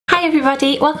Hi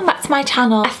everybody, welcome back to my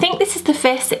channel. I think this is the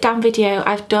first sit down video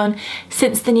I've done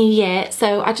since the new year,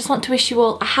 so I just want to wish you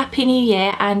all a happy new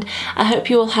year and I hope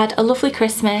you all had a lovely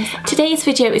Christmas. Today's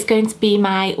video is going to be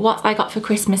my what I got for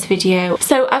Christmas video.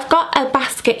 So I've got a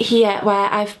basket here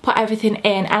where I've put everything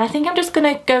in and I think I'm just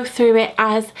going to go through it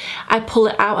as I pull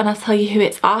it out and I'll tell you who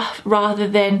it's off rather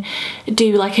than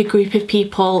do like a group of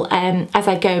people as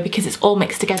I go, because it's all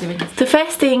mixed together. The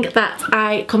first thing that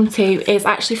I come to is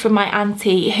actually from my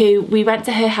auntie, who we went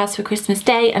to her house for Christmas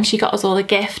Day and she got us all a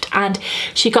gift, and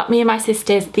she got me and my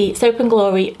sisters the Soap and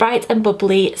Glory Bright and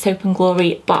Bubbly Soap and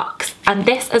Glory box, and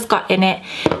this has got in it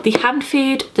the hand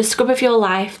food, the scrub of your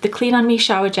life, the clean on me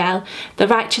shower gel, the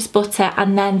righteous butter,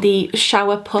 and then the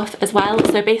shower puff as well.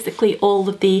 So basically all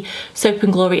of the Soap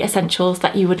and Glory essentials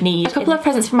that you would need. A couple of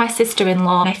presents from my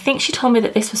sister-in-law. I think she told me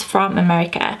that this was from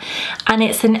America and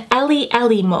it's an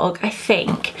Ellie mug, I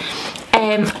think.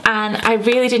 And I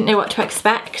really didn't know what to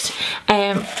expect,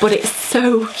 but it's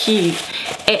so cute.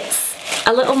 It's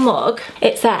a little mug.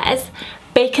 It says,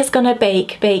 "Baker's gonna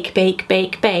bake, bake, bake,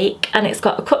 bake, bake," and it's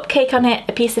got a cupcake on it,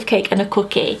 a piece of cake and a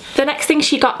cookie. The next thing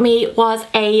she got me was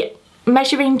a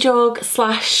measuring jug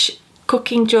slash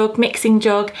cooking jug, mixing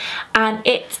jug, and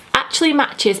it actually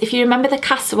matches, if you remember the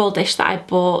casserole dish that I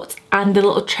bought and the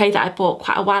little tray that I bought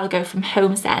quite a while ago from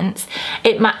HomeSense,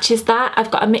 it matches that.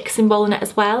 I've got a mixing bowl in it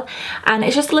as well, and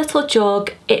it's just a little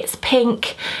jug. It's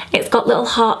pink, it's got little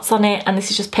hearts on it, and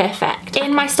this is just perfect.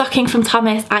 In my stocking from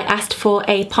Thomas, I asked for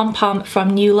a pom-pom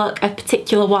from New Look, a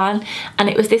particular one, and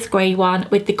it was this grey one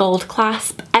with the gold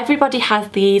clasp. Everybody has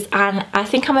these and I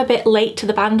think I'm a bit late to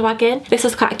the bandwagon. This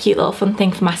was quite a cute little fun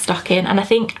thing for my stocking, and I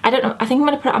think I'm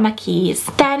gonna put it on my keys.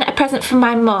 Then a present from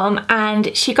my mum,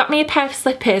 and she got me a pair of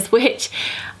slippers which,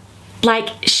 like,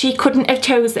 she couldn't have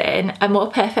chosen a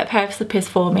more perfect pair of slippers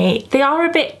for me. They are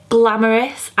a bit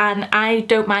glamorous and I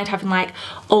don't mind having like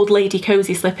old lady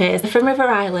cozy slippers. They're from River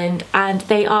Island and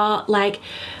they are like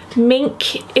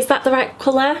mink, is that the right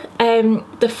colour?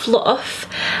 The fluff,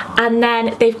 and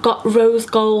then they've got rose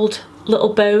gold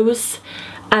little bows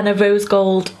and a rose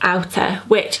gold outer,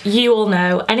 which you all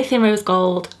know, anything rose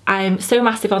gold, I'm so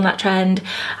massive on that trend.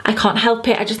 I can't help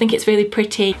it, I just think it's really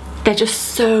pretty. They're just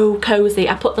so cozy.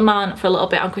 I put them on for a little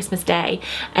bit on Christmas Day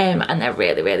and they're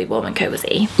really, really warm and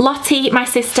cozy. Lottie, my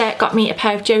sister, got me a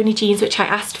pair of Joni jeans, which I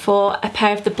asked for, a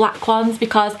pair of the black ones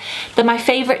because they're my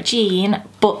favourite jean,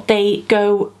 but they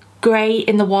go grey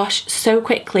in the wash so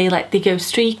quickly, like they go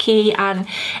streaky, and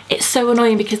it's so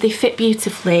annoying because they fit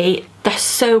beautifully. They're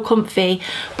so comfy,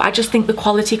 but I just think the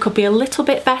quality could be a little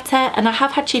bit better, and I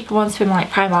have had cheaper ones from like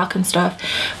Primark and stuff,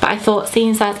 but I thought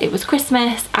seeing as it was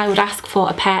Christmas I would ask for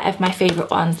a pair of my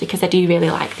favourite ones because I do really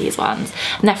like these ones,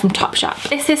 and they're from Topshop.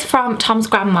 This is from Tom's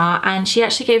grandma and she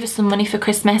actually gave us some money for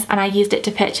Christmas and I used it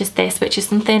to purchase this, which is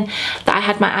something that I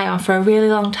had my eye on for a really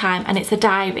long time, and it's a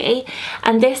diary,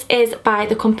 and this is by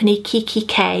the company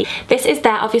KIKO. This is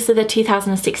obviously the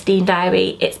 2016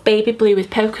 diary. It's baby blue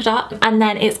with polka dot, and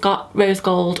then it's got rose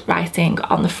gold writing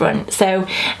on the front. So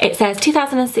it says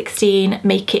 2016,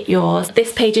 make it yours.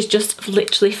 This page is just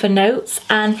literally for notes,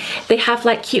 and they have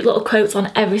like cute little quotes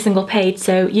on every single page,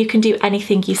 so you can do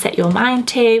anything you set your mind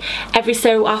to. Every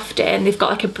so often they've got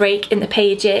like a break in the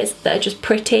pages that are just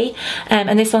pretty,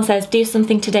 and this one says, do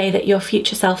something today that your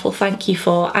future self will thank you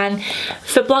for. And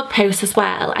for blog posts as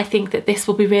well, I think that this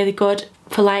will be really good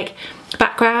for like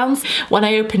backgrounds. When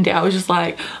I opened it I was just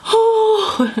like,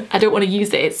 oh, I don't want to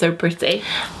use it, it's so pretty.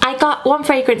 I got one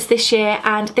fragrance this year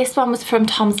and this one was from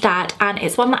Tom's dad, and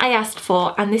it's one that I asked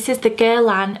for, and this is the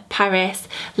Guerlain Paris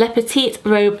Le Petit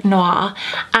Robe Noir,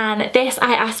 and this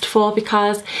I asked for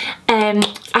because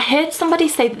I heard somebody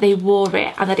say that they wore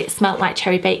it and that it smelled like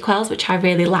cherry bakewells, which I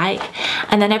really like,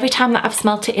 and then every time that I've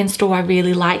smelt it in store I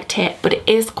really liked it, but it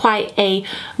is quite a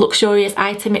luxurious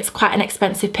item. It's quite an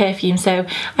expensive perfume, so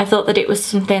I thought that it was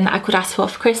something that I could ask for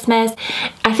Christmas.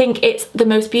 I think it's the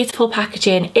most beautiful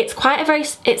packaging. It's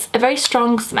a very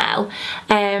strong smell.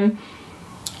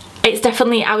 It's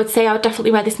definitely, I would say I would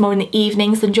definitely wear this more in the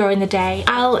evenings than during the day.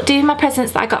 I'll do my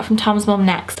presents that I got from Tom's mum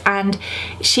next, and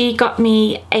she got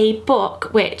me a book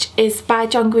which is by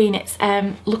John Green. It's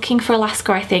Looking for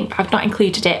Alaska, I think. I've not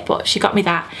included it, but she got me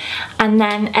that. And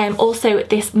then also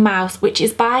this mouse, which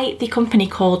is by the company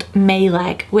called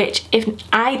Mayleg, which, if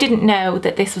I didn't know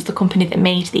that this was the company that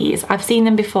made these, I've seen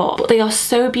them before, but they are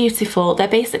so beautiful. They're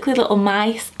basically little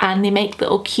mice and they make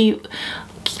little cute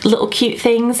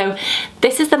things. So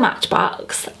this is the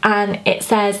matchbox, and it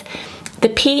says the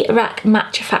P-Rack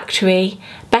Match Factory,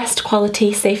 best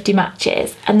quality safety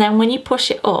matches, and then when you push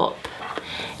it up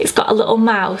it's got a little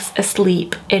mouse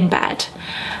asleep in bed.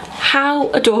 How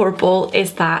adorable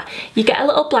is that? You get a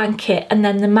little blanket, and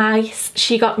then the mice,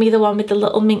 she got me the one with the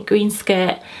little mint green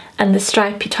skirt and the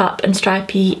stripy top and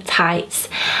stripy tights,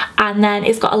 and then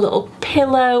it's got a little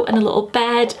pillow and a little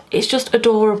bed. It's just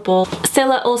adorable.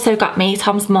 Scylla also got me,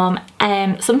 Tom's mum,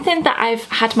 something that I've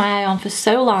had my eye on for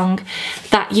so long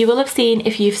that you will have seen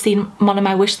if you've seen one of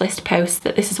my wish list posts,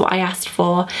 that this is what I asked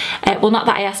for. Well, not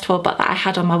that I asked for, but that I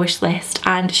had on my wish list,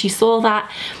 and she saw that,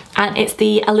 and it's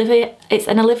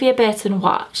an Olivia Burton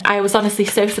watch. I was honestly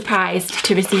so surprised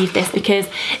to receive this because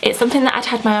it's something that I'd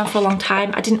had my eye on for a long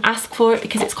time. I didn't ask for it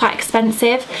because it's quite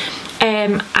expensive,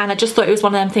 and I just thought it was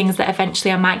one of them things that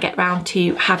eventually I might get round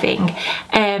to having.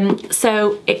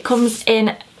 So it comes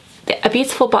in a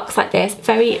beautiful box like this,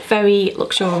 very, very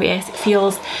luxurious. It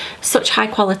feels such high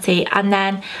quality, and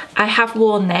then I have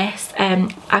worn this.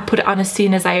 I put it on as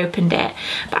soon as I opened it,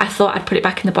 but I thought I'd put it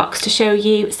back in the box to show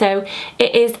you. So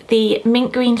it is the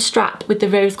mint green strap with the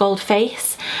rose gold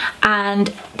face, and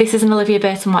this is an Olivia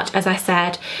Burton watch, as I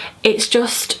said. It's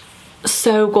just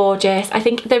so gorgeous. I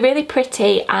think they're really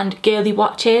pretty and girly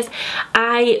watches.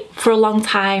 I, for a long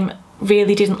time,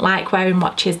 really didn't like wearing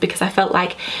watches because I felt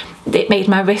like it made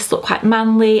my wrists look quite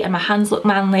manly and my hands look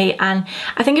manly, and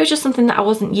I think it was just something that I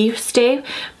wasn't used to.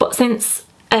 But since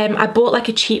I bought like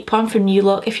a cheap one from New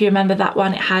Look, if you remember that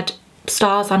one, it had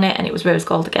stars on it and it was rose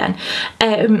gold again,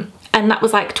 and that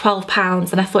was like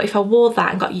 £12, and I thought if I wore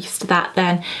that and got used to that,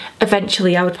 then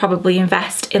eventually I would probably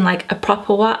invest in like a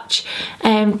proper watch,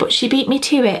 but she beat me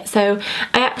to it. So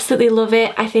I absolutely love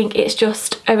it. I think it's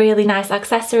just a really nice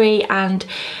accessory, and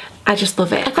I just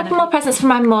love it. A couple more presents from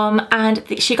my mum, and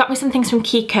she got me some things from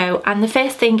KIKO, and the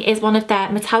first thing is one of their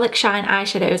metallic shine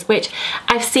eyeshadows, which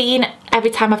I've seen every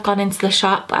time I've gone into the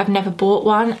shop, but I've never bought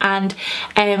one. And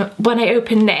when I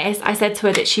opened this, I said to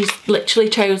her that she's literally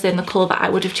chosen the colour that I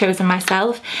would have chosen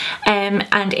myself,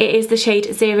 and it is the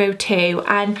shade 02,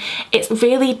 and it's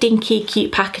really dinky,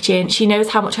 cute packaging. She knows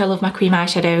how much I love my cream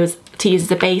eyeshadows to use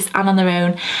as a base and on their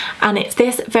own, and it's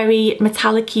this very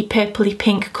metallic-y purpley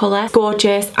pink colour.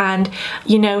 Gorgeous, and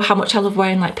you know how much I love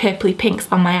wearing like purpley pinks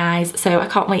on my eyes, so I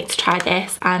can't wait to try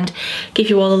this and give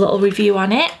you all a little review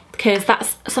on it, because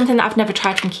that's something that I've never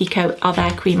tried from KIKO, are their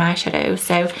cream eyeshadows.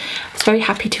 So I was very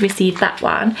happy to receive that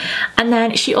one. And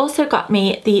then she also got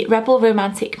me the Rebel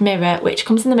Romantic Mirror, which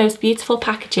comes in the most beautiful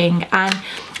packaging, and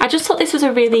I just thought this was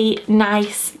a really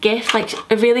nice gift, like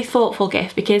a really thoughtful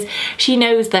gift, because she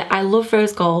knows that I love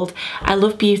rose gold, I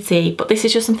love beauty, but this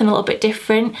is just something a little bit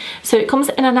different. So it comes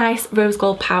in a nice rose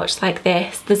gold pouch like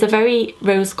this. There's a very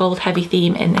rose gold heavy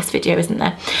theme in this video, isn't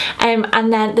there?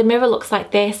 And then the mirror looks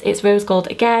like this. It's rose gold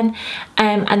again,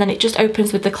 and then it just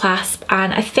opens with the clasp,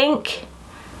 and I think,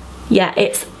 yeah,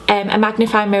 it's a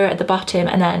magnifying mirror at the bottom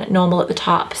and then normal at the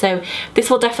top. So this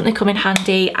will definitely come in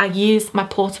handy. I use my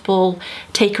portable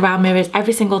take around mirrors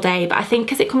every single day, but I think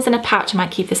because it comes in a pouch, I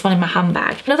might keep this one in my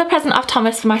handbag. Another present off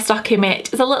Thomas for my stock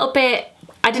image is a little bit,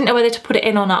 I didn't know whether to put it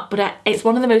in or not, but it's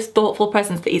one of the most thoughtful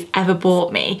presents that he's ever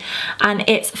bought me, and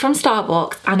it's from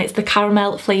Starbucks, and it's the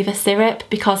caramel flavour syrup,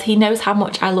 because he knows how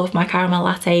much I love my caramel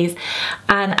lattes,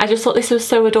 and I just thought this was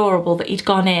so adorable that he'd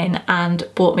gone in and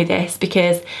bought me this,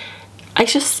 because I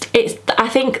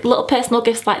think little personal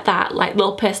gifts like that, like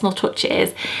little personal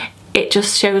touches, it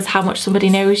just shows how much somebody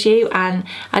knows you, and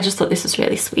I just thought this was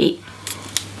really sweet.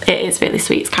 It is really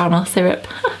sweet, it's caramel syrup.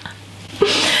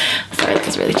 Sorry, that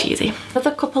was really cheesy.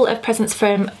 Another couple of presents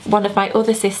from one of my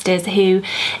other sisters, who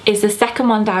is the second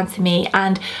one down to me,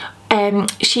 and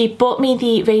she bought me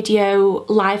the Radio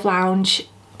Live Lounge,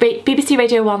 BBC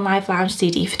Radio 1 Live Lounge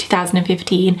CD for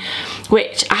 2015,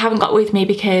 which I haven't got with me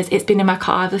because it's been in my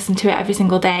car. I've listened to it every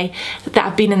single day that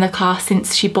I've been in the car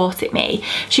since she bought it me.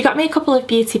 She got me a couple of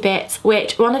beauty bits,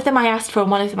 which one of them I asked for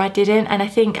and one of them I didn't, and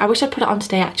I wish I'd put it on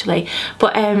today actually,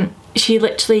 but she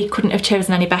literally couldn't have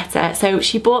chosen any better. So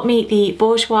she bought me the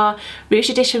Bourjois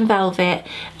Rouge Edition Velvet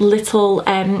little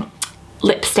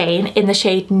lip stain in the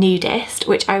shade Nudist,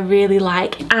 which I really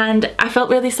like, and I felt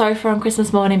really sorry for her on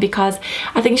Christmas morning because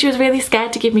I think she was really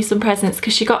scared to give me some presents,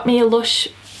 because she got me a Lush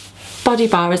body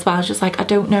bar as well. She was like, I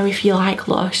don't know if you like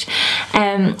Lush,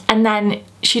 and then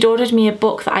she'd ordered me a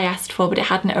book that I asked for, but it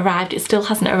hadn't arrived. It still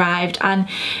hasn't arrived, and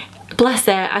bless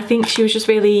her, I think she was just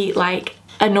really like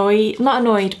annoyed, not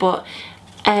annoyed, but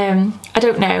I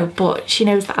don't know, but she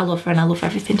knows that I love her and I love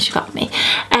everything she got me.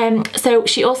 So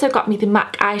she also got me the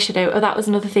MAC eyeshadow. Oh, that was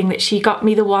another thing, that she got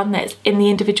me the one that's in the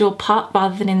individual pot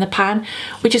rather than in the pan,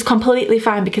 which is completely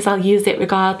fine because I'll use it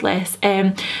regardless.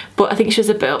 But I think she was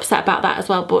a bit upset about that as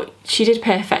well, but she did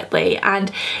perfectly,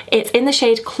 and it's in the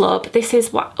shade Club. This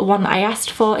is one that I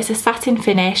asked for. It's a satin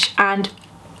finish, and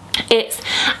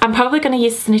I'm probably going to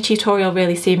use this in a tutorial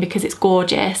really soon because it's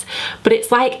gorgeous, but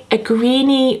it's like a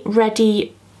greeny,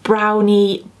 reddy,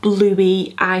 browny,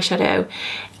 bluey eyeshadow.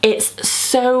 It's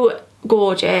so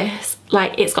gorgeous.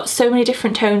 Like, it's got so many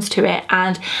different tones to it,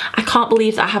 and I can't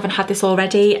believe that I haven't had this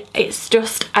already. It's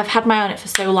just, I've had my eye on it for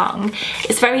so long.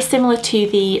 It's very similar to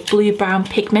the Blue Brown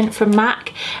Pigment from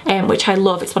MAC, which I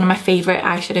love. It's one of my favourite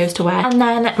eyeshadows to wear. And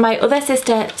then my other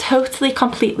sister totally,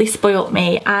 completely spoilt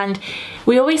me, and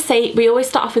we always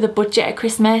start off with a budget at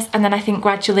Christmas, and then I think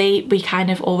gradually we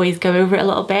kind of always go over it a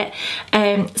little bit.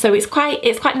 So it's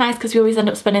quite nice because we always end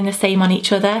up spending the same on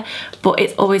each other, but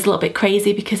it's always a little bit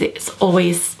crazy because it's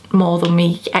always more than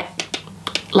we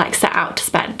like set out to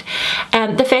spend.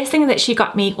 The first thing that she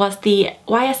got me was the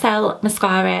YSL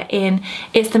mascara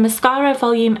it's the Mascara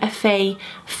Volume Effet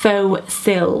Faux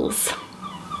Cils.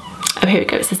 Oh, here we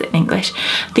go, it says it in English.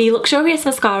 The luxurious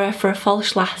mascara for a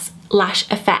false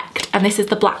lash effect, and this is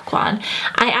the black one.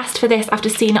 I asked for this after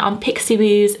seeing it on Pixie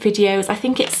Woo's videos. I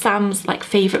think it's Sam's like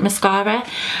favourite mascara,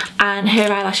 and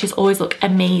her eyelashes always look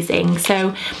amazing,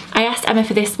 so I asked Emma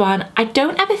for this one. I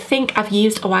don't ever think I've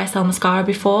used a YSL mascara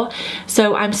before,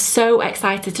 so I'm so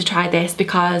excited to try this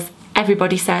because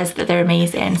everybody says that they're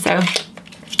amazing. So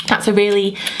that's a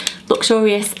really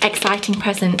luxurious, exciting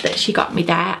present that she got me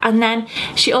there. And then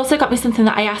she also got me something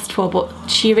that I asked for, but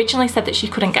she originally said that she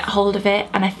couldn't get hold of it,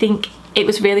 and I think it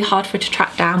was really hard for her to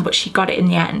track down, but she got it in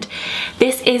the end.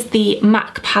 This is the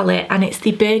MAC palette, and it's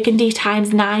the Burgundy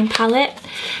 ×9 palette.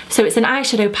 So it's an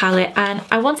eyeshadow palette, and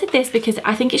I wanted this because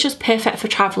I think it's just perfect for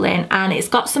traveling, and it's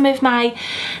got some of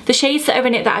the shades that are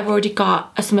in it that I've already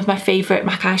got are some of my favourite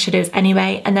MAC eyeshadows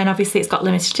anyway, and then obviously it's got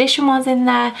limited edition ones in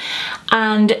there,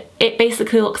 and it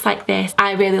basically looks like this.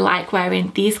 I really like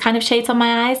wearing these kind of shades on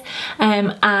my eyes,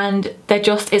 and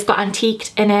it's got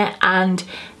antiqued in it, and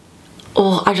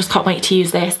oh, I just can't wait to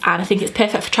use this. And I think it's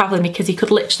perfect for traveling because you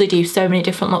could literally do so many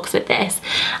different looks with this,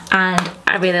 and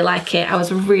I really like it. I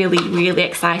was really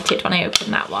excited when I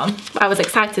opened that one. I was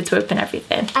excited to open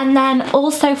everything. And then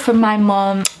also from my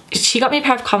mum, she got me a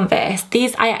pair of Converse.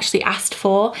 These I actually asked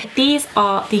for. These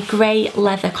are the grey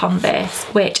leather Converse,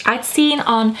 which I'd seen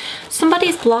on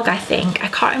somebody's blog, I think. I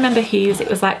can't remember whose. It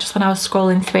was like just when I was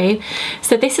scrolling through.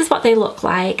 So this is what they look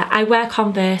like. I wear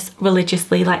Converse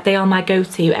religiously, like they are my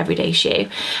go-to everyday shoe.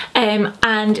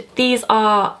 And these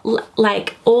are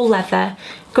like all leather,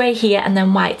 grey here and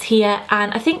then white here,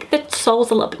 and I think the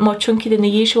sole's a little bit more chunky than the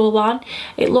usual one.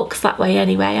 It looks that way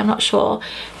anyway, I'm not sure.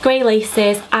 Grey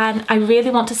laces, and I really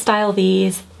want to style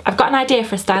these. I've got an idea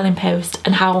for a styling post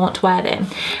and how I want to wear them.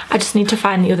 I just need to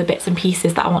find the other bits and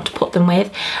pieces that I want to put them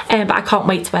with, but I can't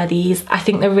wait to wear these. I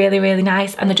think they're really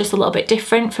nice, and they're just a little bit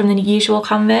different from the usual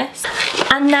Converse.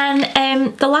 And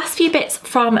then the last few bits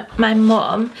from my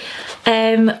mum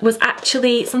was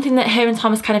actually something that her and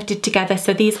Thomas kind of did together.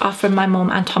 So these are from my mum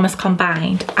and Thomas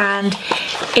combined, and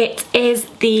it is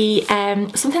the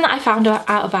something that I found out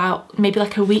about maybe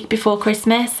like a week before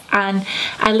Christmas, and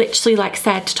I literally like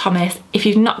said to Thomas, if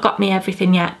you've not got me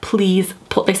everything yet, please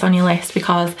put this on your list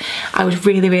because I would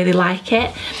really like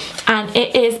it. And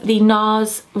it is the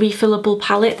NARS refillable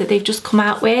palette that they've just come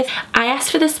out with. I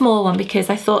asked for the small one because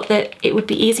I thought that it would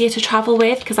be easier to travel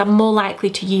with, because I'm more likely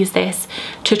to use this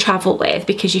to travel with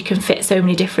because you can fit so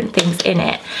many different things in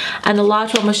it. And the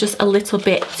large one was just a little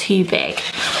bit too big.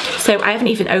 So I haven't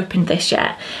even opened this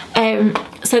yet.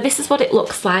 So this is what it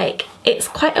looks like. It's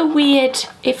quite a weird,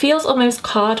 it feels almost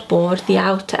cardboard, the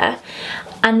outer.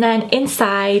 And then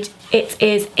inside it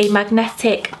is a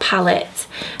magnetic palette.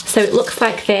 So it looks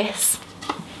like this.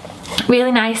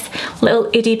 Really nice little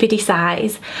itty bitty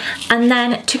size. And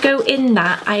then to go in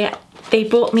that, they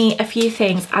brought me a few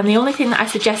things, and the only thing that I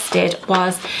suggested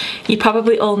was, you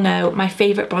probably all know my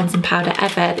favourite bronzing powder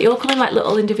ever. They all come in like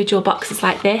little individual boxes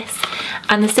like this,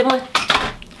 and they're similar,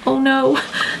 oh no,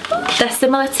 they're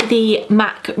similar to the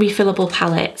MAC refillable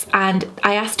palettes, and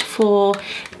I asked for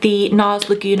the NARS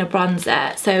Laguna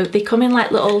bronzer. So they come in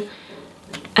like little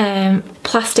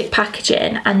plastic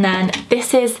packaging, and then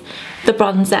this is the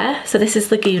bronzer, so this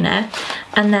is Laguna,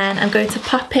 and then I'm going to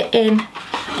pop it in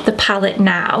the palette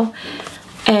now.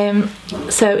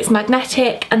 So it's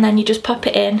magnetic, and then you just pop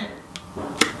it in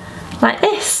like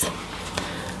this.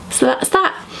 So that's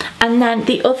that. And then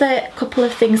the other couple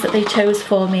of things that they chose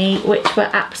for me, which were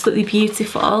absolutely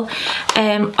beautiful,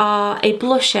 are a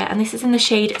blusher, and this is in the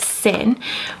shade Sin,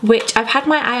 which I've had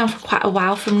my eye on for quite a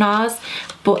while from NARS,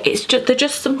 but they're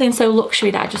just something so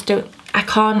luxury that I just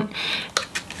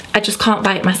can't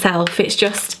buy it myself. It's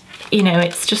just, you know,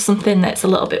 it's just something that's a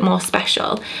little bit more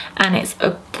special, and it's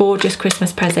a gorgeous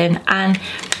Christmas present. And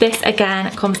this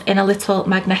again comes in a little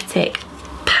magnetic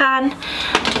pan,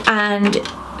 and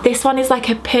This one is like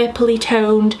a purpley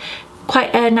toned,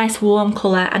 quite a nice warm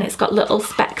colour, and it's got little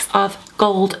specks of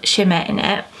gold shimmer in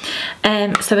it.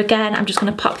 So again, I'm just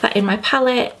going to pop that in my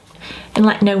palette in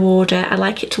like no order. I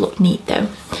like it to look neat though.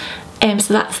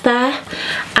 So that's there.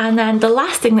 And then the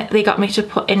last thing that they got me to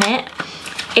put in it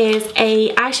is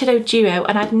a eyeshadow duo,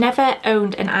 and I've never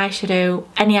owned an eyeshadow,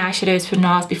 any eyeshadows from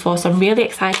NARS before, so I'm really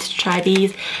excited to try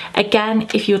these. Again,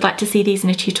 if you would like to see these in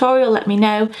a tutorial, let me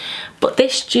know. But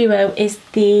this duo is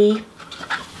the,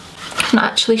 I'm not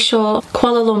actually sure,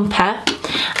 Kuala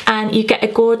Lumpur, and you get a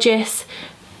gorgeous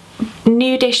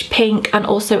nudish pink and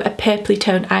also a purpley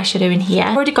toned eyeshadow in here.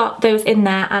 I've already got those in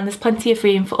there, and there's plenty of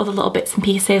room for other little bits and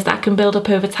pieces that I can build up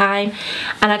over time,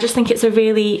 and I just think it's a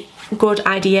really good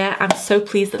idea. I'm so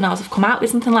pleased that NARS have come out with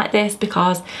something like this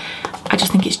because I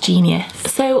just think it's genius.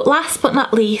 So last but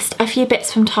not least, a few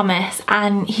bits from Thomas,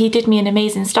 and he did me an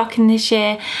amazing stocking this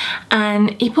year,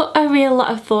 and he put a real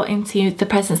lot of thought into the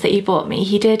presents that he bought me.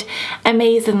 He did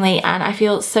amazingly, and I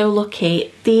feel so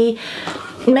lucky. The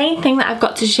main thing that I've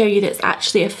got to show you that's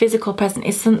actually a physical present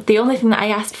is the only thing that I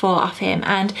asked for off him,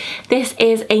 and this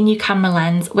is a new camera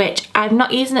lens, which I'm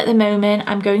not using at the moment.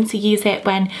 I'm going to use it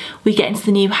when we get into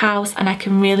the new house and I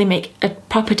can really make a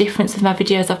proper difference with my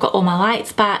videos. I've got all my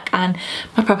lights back and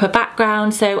my proper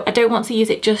background, so I don't want to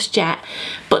use it just yet.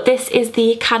 But this is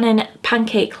the Canon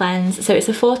Pancake lens, so it's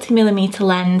a 40mm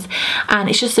lens, and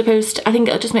it's just supposed to, I think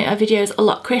it'll just make my videos a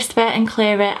lot crisper and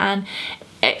clearer, and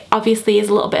it obviously is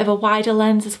a little bit of a wider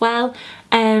lens as well.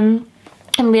 I'm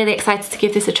really excited to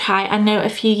give this a try. I know a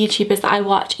few YouTubers that I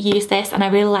watch use this, and I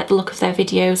really like the look of their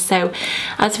videos, so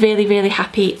I was really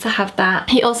happy to have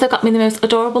that. He also got me the most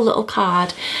adorable little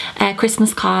card,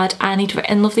 Christmas card, and he'd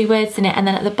written lovely words in it, and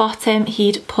then at the bottom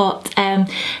he'd put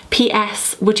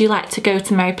PS, would you like to go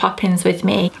to Mary Poppins with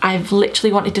me? I've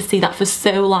literally wanted to see that for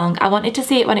so long. I wanted to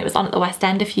see it when it was on at the West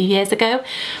End a few years ago,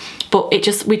 but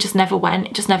we just never went,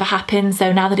 it just never happened.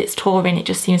 So now that it's touring, it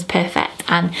just seems perfect,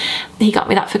 and he got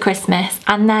me that for Christmas.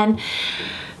 And then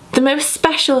the most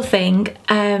special thing,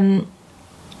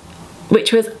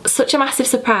 which was such a massive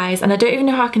surprise, and I don't even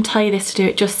know how I can tell you this to do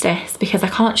it justice because I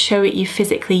can't show it you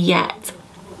physically yet.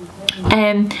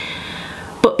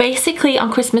 But basically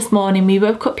on Christmas morning we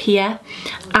woke up here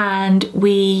and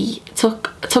we took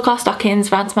our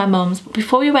stockings round to my mum's. But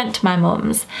before we went to my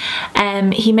mum's,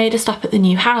 he made a stop at the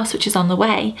new house, which is on the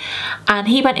way, and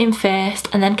he went in first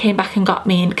and then came back and got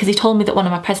me in because he told me that one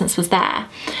of my presents was there.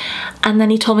 And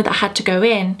then he told me that I had to go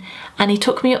in, and he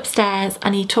took me upstairs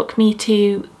and he took me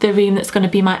to the room that's going to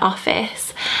be my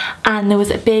office, and there was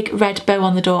a big red bow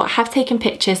on the door. I have taken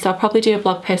pictures, so I'll probably do a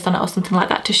blog post on it or something like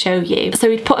that to show you. So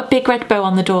he'd put a big red bow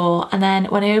on the door, and then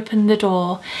when I opened the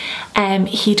door,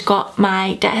 he'd got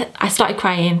my I started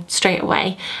crying straight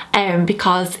away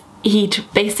because he'd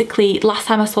basically, last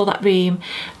time I saw that room,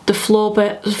 the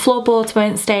floorboards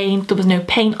weren't stained, there was no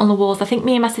paint on the walls. I think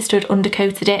me and my sister had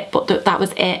undercoated it, but that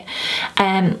was it.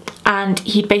 And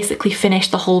he'd basically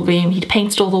finished the whole room. He'd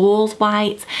painted all the walls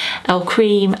white or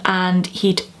cream, and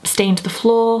he'd stained the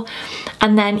floor.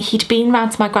 And then he'd been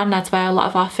round to my granddad's where a lot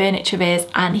of our furniture is,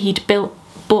 and he'd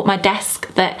bought my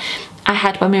desk that I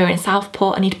had when we were in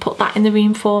Southport, and he'd put that in the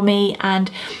room for me. And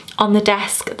on the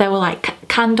desk there were like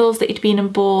candles that he'd been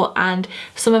and bought, and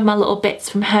some of my little bits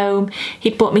from home.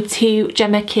 He'd bought me 2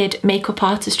 Gemma Kid makeup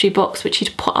artistry books, which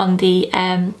he'd put on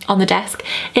the desk.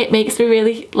 It makes me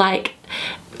really like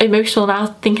emotional now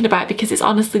thinking about it, because it's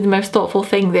honestly the most thoughtful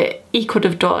thing that he could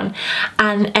have done.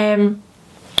 And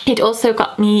he'd also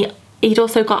got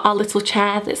our little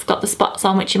chair that's got the spots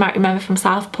on, which you might remember from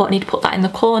Southport, and he'd put that in the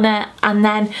corner. And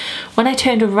then when I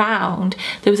turned around,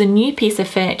 there was a new piece of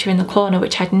furniture in the corner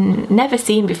which I'd never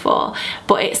seen before,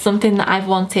 but it's something that I've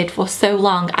wanted for so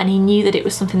long, and he knew that it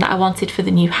was something that I wanted for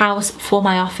the new house, for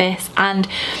my office. And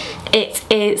it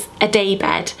is a day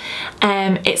bed.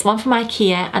 It's one from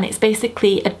IKEA, and it's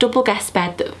basically a double guest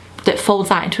bed that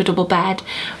folds out into a double bed,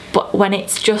 but when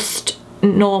it's just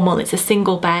normal, it's a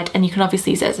single bed, and you can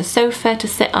obviously use it as a sofa to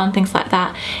sit on, things like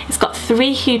that. It's got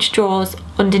 3 huge drawers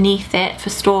underneath it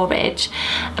for storage,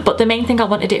 but the main thing I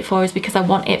wanted it for is because I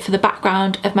want it for the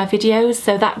background of my videos.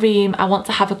 So that room, I want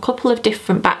to have a couple of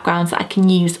different backgrounds that I can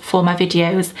use for my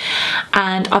videos.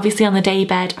 And obviously on the day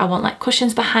bed I want like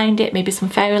cushions behind it, maybe some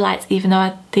fairy lights, even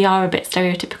though they are a bit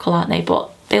stereotypical, aren't they?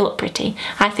 But they look pretty.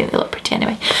 I think they look pretty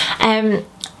anyway.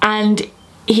 And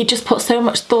he just put so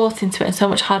much thought into it and so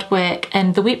much hard work.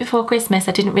 And the week before Christmas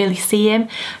I didn't really see him.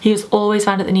 He was always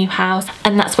round at the new house,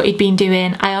 and that's what he'd been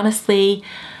doing. I honestly,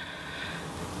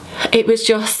 it was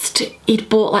just, he'd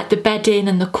bought like the bedding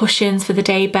and the cushions for the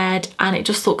day bed, and it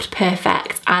just looked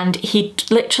perfect, and he'd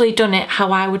literally done it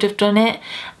how I would have done it,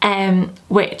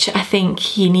 which I think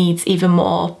he needs even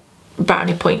more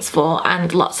brownie points for,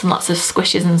 and lots of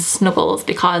squishes and snuggles,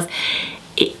 because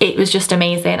it was just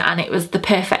amazing, and it was the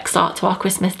perfect start to our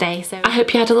Christmas day. So I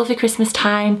hope you had a lovely Christmas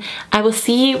time. I will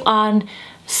see you on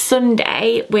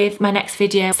Sunday with my next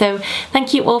video. So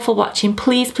thank you all for watching.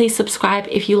 Please subscribe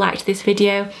if you liked this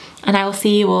video, and I will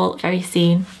see you all very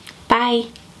soon.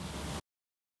 Bye.